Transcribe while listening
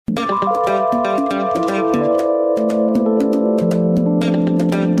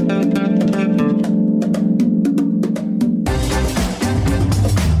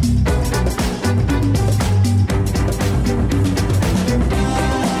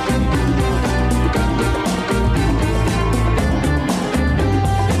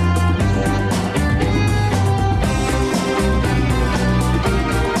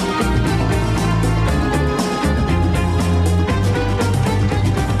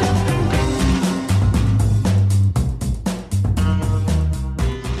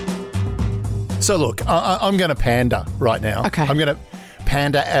So look, I'm going to pander right now. Okay. I'm going to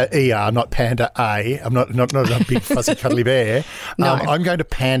pander ER, not panda A. I'm not a big fuzzy cuddly bear. No. I'm going to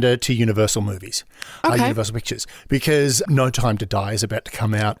pander to Universal movies, Okay. Universal Pictures, because No Time to Die is about to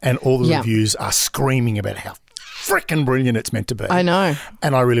come out, and all the reviews are screaming about how freaking brilliant it's meant to be. I know.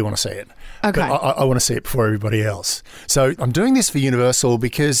 And I really want to see it. Okay. But I want to see it before everybody else. So I'm doing this for Universal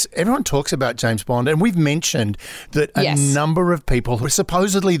because everyone talks about James Bond, and we've mentioned that a number of people who are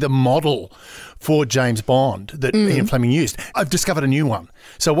supposedly the model for James Bond that Ian Fleming used. I've discovered a new one.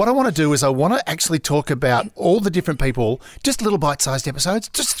 So what I want to do is I want to actually talk about all the different people, just little bite-sized episodes,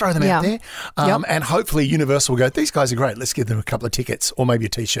 just throw them out there. And hopefully Universal will go, these guys are great. Let's give them a couple of tickets, or maybe a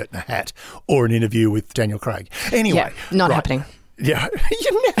T-shirt and a hat, or an interview with Daniel Craig. Anyway. Not happening. Yeah,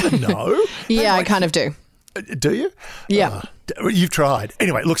 you never know. Yeah, I kind of do. Do you? Yeah. You've tried.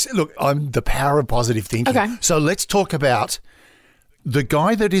 Anyway, look, I'm the power of positive thinking. Okay. So let's talk about the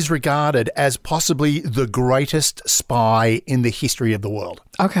guy that is regarded as possibly the greatest spy in the history of the world.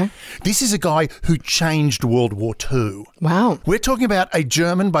 Okay. This is a guy who changed World War II. Wow. We're talking about a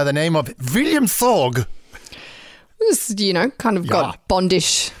German by the name of William Sorg. This, kind of got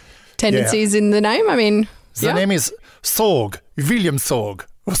Bondish tendencies in the name. I mean, the name is Sorg, William Sorg,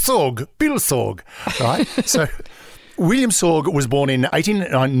 Sorg, Bill Sorg, right? So William Sorg was born in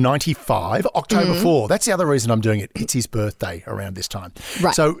 1895, October 4. That's the other reason I'm doing it. It's his birthday around this time.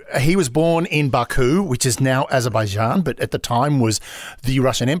 Right. So he was born in Baku, which is now Azerbaijan, but at the time was the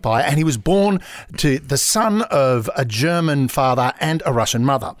Russian Empire, and he was born to the son of a German father and a Russian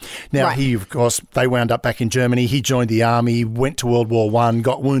mother. Now, he, of course, they wound up back in Germany. He joined the army, went to World War I,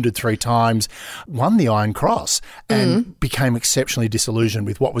 got wounded 3 times, won the Iron Cross, and became exceptionally disillusioned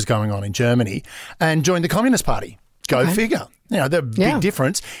with what was going on in Germany, and joined the Communist Party. Go figure. The big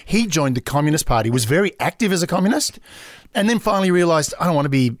difference. He joined the Communist Party, was very active as a communist, and then finally realised, I don't want to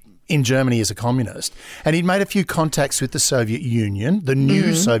be in Germany as a communist. And he'd made a few contacts with the Soviet Union, the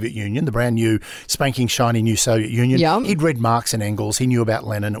new Soviet Union, the brand new, spanking, shiny new Soviet Union. Yep. He'd read Marx and Engels. He knew about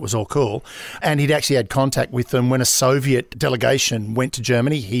Lenin. It was all cool. And he'd actually had contact with them when a Soviet delegation went to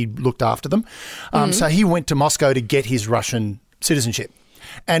Germany. He looked after them. So he went to Moscow to get his Russian citizenship,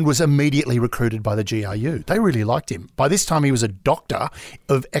 and was immediately recruited by the GRU. They really liked him. By this time, he was a doctor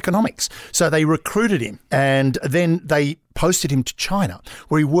of economics. So they recruited him, and then they posted him to China,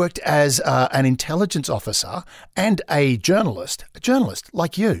 where he worked as an intelligence officer and a journalist. A journalist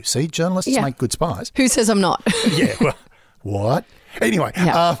like you. See, journalists make good spies. Who says I'm not? Yeah, well, what? Anyway,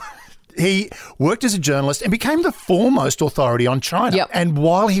 he worked as a journalist and became the foremost authority on China. Yep. And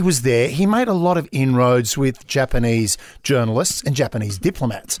while he was there, he made a lot of inroads with Japanese journalists and Japanese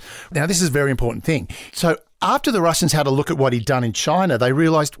diplomats. Now, this is a very important thing. So after the Russians had a look at what he'd done in China, they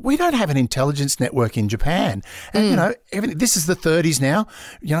realised we don't have an intelligence network in Japan. And, this is the 30s now.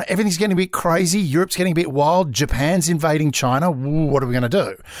 Everything's getting a bit crazy. Europe's getting a bit wild. Japan's invading China. What are we going to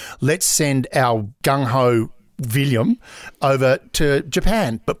do? Let's send our gung-ho William over to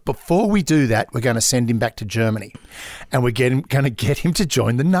Japan. But before we do that, we're going to send him back to Germany, and we're going to get him to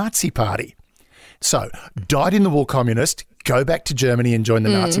join the Nazi Party. So, dyed-in-the-wool communist, go back to Germany and join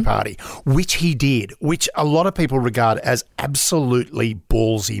the Nazi Party, which he did, which a lot of people regard as absolutely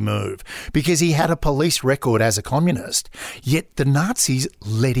ballsy move, because he had a police record as a communist, yet the Nazis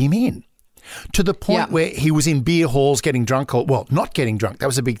let him in. To the point where he was in beer halls getting drunk, not getting drunk. That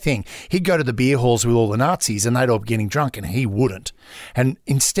was a big thing. He'd go to the beer halls with all the Nazis and they'd all be getting drunk and he wouldn't. And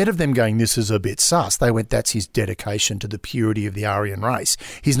instead of them going, this is a bit sus, they went, that's his dedication to the purity of the Aryan race.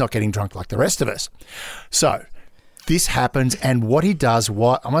 He's not getting drunk like the rest of us. So this happens, and what he does,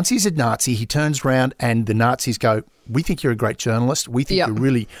 once he's a Nazi, he turns around and the Nazis go, we think you're a great journalist. We think you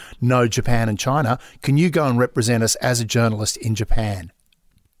really know Japan and China. Can you go and represent us as a journalist in Japan?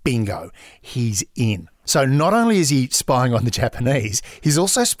 Bingo, he's in. So not only is he spying on the Japanese, he's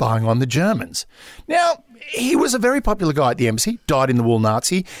also spying on the Germans. Now, he was a very popular guy at the embassy, dyed-in-the-wool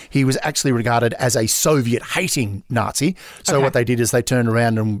Nazi. He was actually regarded as a Soviet-hating Nazi. So what they did is they turned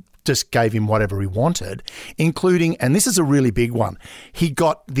around and just gave him whatever he wanted, including, and this is a really big one, he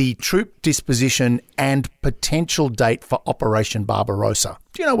got the troop disposition and potential date for Operation Barbarossa.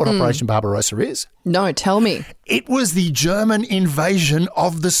 Do you know what Operation Barbarossa is? No, tell me. It was the German invasion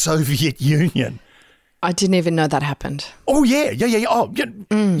of the Soviet Union. I didn't even know that happened. Oh, yeah. Oh, yeah.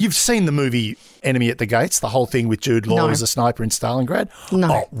 You've seen the movie Enemy at the Gates, the whole thing with Jude Law as a sniper in Stalingrad?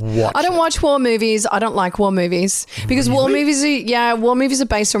 No. Oh, I don't watch war movies. I don't like war movies because war movies are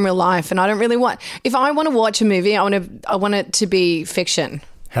based on real life, and I don't really want. If I want to watch a movie, I want it to be fiction.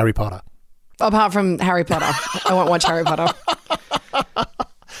 Harry Potter. Apart from Harry Potter, I won't watch Harry Potter.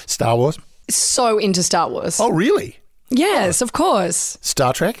 Star Wars. So into Star Wars. Oh, really? Yes, of course.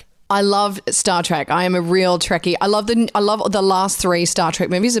 Star Trek. I love Star Trek. I am a real Trekkie. I love the last 3 Star Trek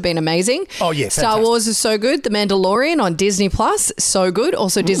movies have been amazing. Oh, yeah. Star Wars is so good. The Mandalorian on Disney Plus, so good.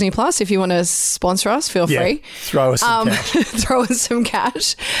 Also Disney Plus, if you want to sponsor us, feel free. Throw us some cash. Throw us some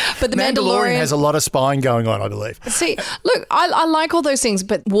cash. But the Mandalorian has a lot of spying going on, I believe. See, look, I like all those things,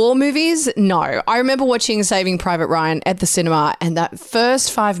 but war movies, no. I remember watching Saving Private Ryan at the cinema, and that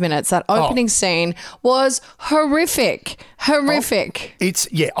first 5 minutes, that opening scene was horrific. Horrific.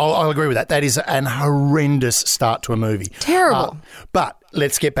 I'll agree with that. That is an horrendous start to a movie. Terrible. But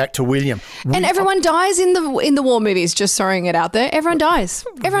let's get back to William. And everyone dies in the war movies, just throwing it out there. Everyone dies.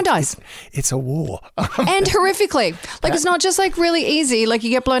 Everyone dies. It's a war. And horrifically. Like, it's not just like really easy, like you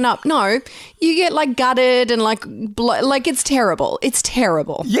get blown up. No, you get like gutted and like it's terrible. It's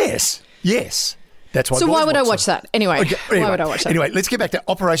terrible. Yes. That's why. So why would I watch that? Anyway, why would I watch that? Anyway, let's get back to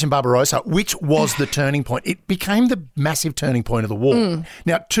Operation Barbarossa, which was the turning point. It became the massive turning point of the war.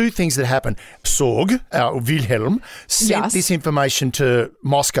 Now, 2 things that happened. Sorg, Wilhelm, sent this information to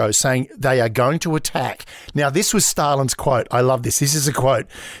Moscow saying they are going to attack. Now, this was Stalin's quote. I love this. This is a quote.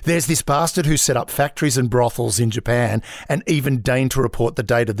 There's this bastard who set up factories and brothels in Japan and even deigned to report the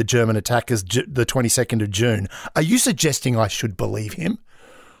date of the German attack as the 22nd of June. Are you suggesting I should believe him?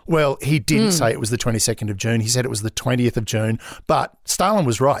 Well, he didn't say it was the 22nd of June. He said it was the 20th of June. But Stalin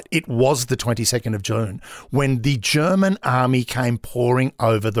was right. It was the 22nd of June when the German army came pouring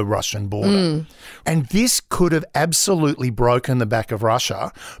over the Russian border. And this could have absolutely broken the back of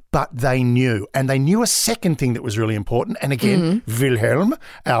Russia, but they knew. And they knew a second thing that was really important. And again, Wilhelm,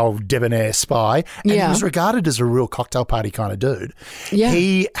 our debonair spy, and he was regarded as a real cocktail party kind of dude. Yeah.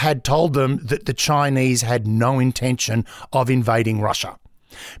 He had told them that the Chinese had no intention of invading Russia.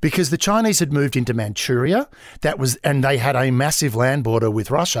 Because the Chinese had moved into Manchuria, and they had a massive land border with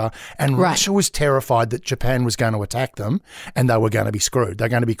Russia, and Russia was terrified that Japan was going to attack them and they were going to be screwed. They're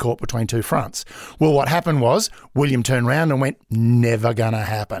going to be caught between 2 fronts. Well, what happened was William turned around and went, never going to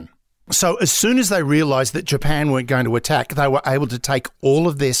happen. So as soon as they realised that Japan weren't going to attack, they were able to take all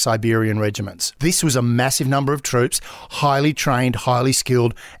of their Siberian regiments. This was a massive number of troops, highly trained, highly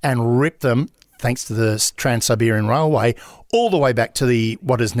skilled, and ripped them, thanks to the Trans-Siberian Railway, all the way back to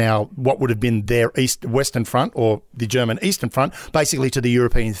what would have been their Western Front, or the German Eastern Front, basically to the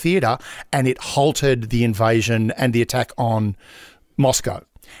European theatre, and it halted the invasion and the attack on Moscow.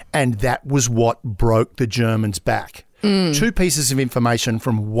 And that was what broke the Germans back. 2 pieces of information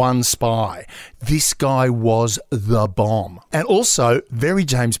from one spy. This guy was the bomb. And also, very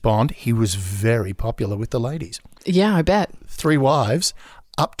James Bond, he was very popular with the ladies. Yeah, I bet. 3 wives,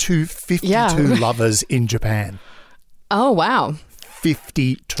 up to 52 lovers in Japan. Oh, wow.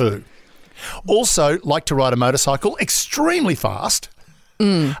 52. Also, liked to ride a motorcycle extremely fast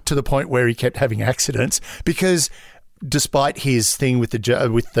to the point where he kept having accidents because despite his thing with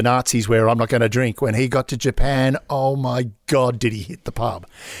the Nazis where I'm not going to drink, when he got to Japan, oh my God, did he hit the pub.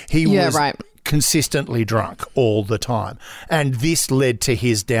 He was consistently drunk all the time. And this led to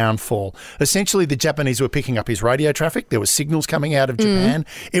his downfall. Essentially, the Japanese were picking up his radio traffic. There were signals coming out of Japan.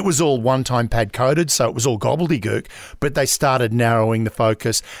 It was all one-time pad coded, so it was all gobbledygook, but they started narrowing the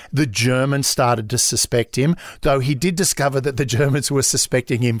focus. The Germans started to suspect him, though he did discover that the Germans were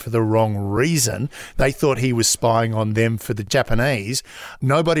suspecting him for the wrong reason. They thought he was spying on them for the Japanese.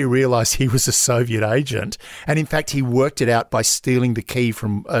 Nobody realised he was a Soviet agent. And in fact, he worked it out by stealing the key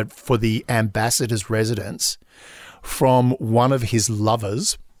from for the ambassador's residence from one of his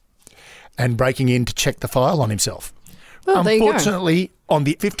lovers and breaking in to check the file on himself. Well, unfortunately, on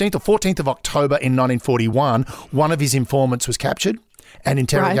the 15th or 14th of October in 1941, one of his informants was captured and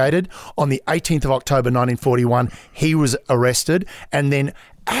interrogated. On the 18th of October 1941, he was arrested and then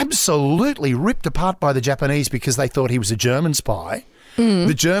absolutely ripped apart by the Japanese because they thought he was a German spy.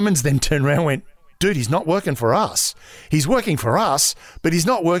 The Germans then turned around and went, dude, he's not working for us. He's working for us, but he's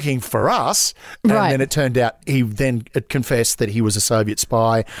not working for us. And then it turned out he then confessed that he was a Soviet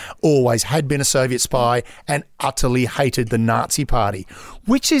spy, always had been a Soviet spy, and utterly hated the Nazi Party,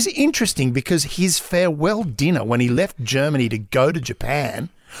 which is interesting because his farewell dinner when he left Germany to go to Japan,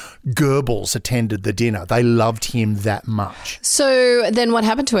 Goebbels attended the dinner. They loved him that much. So then what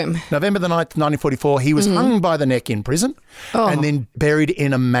happened to him? November the 9th, 1944, he was hung by the neck in prison and then buried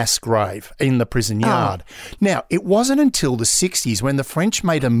in a mass grave in the prison yard. Now, it wasn't until the 60s when the French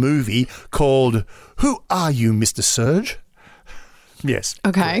made a movie called Who Are You, Mr. Serge? Yes.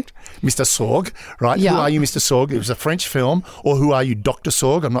 Okay. Correct. Mr. Sorg, right? Yeah. Who Are You, Mr. Sorg? It was a French film. Or Who Are You, Dr.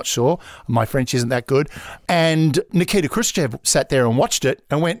 Sorg? I'm not sure. My French isn't that good. And Nikita Khrushchev sat there and watched it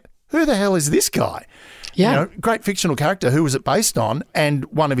and went, who the hell is this guy? Yeah. You know, great fictional character. Who was it based on? And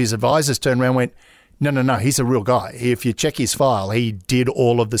one of his advisors turned around and went, no, he's a real guy. If you check his file, he did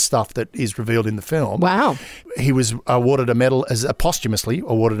all of the stuff that is revealed in the film. Wow. He was posthumously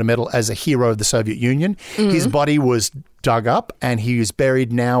awarded a medal as a hero of the Soviet Union. His body was dug up and he is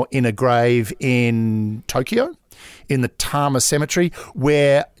buried now in a grave in Tokyo, in the Tama Cemetery,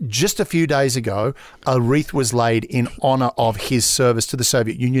 where just a few days ago, a wreath was laid in honour of his service to the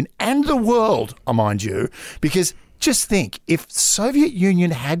Soviet Union and the world, mind you, because just think, if the Soviet Union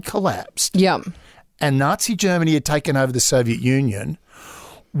had collapsed and Nazi Germany had taken over the Soviet Union,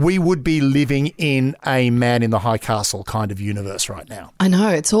 we would be living in a man in the high castle kind of universe right now. I know.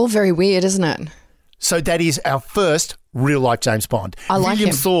 It's all very weird, isn't it? So that is our first real-life James Bond. I like William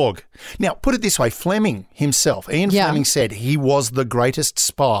him. Sorg. Now, put it this way, Fleming himself, Ian Fleming said he was the greatest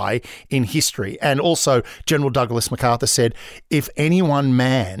spy in history. And also General Douglas MacArthur said, if any one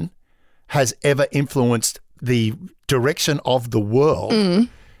man has ever influenced the direction of the world,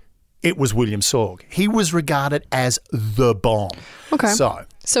 it was William Sorg. He was regarded as the bomb. Okay.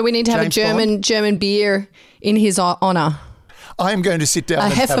 So we need to have James a German beer in his honour. I am going to sit down A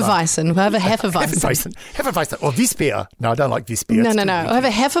and Hefeweizen. We'll have a Hefeweizen. Hefeweizen. Or Weissbier. No, I don't like Weissbier. No. We'll have a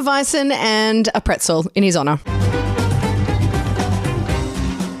Hefeweizen and a pretzel in his honour.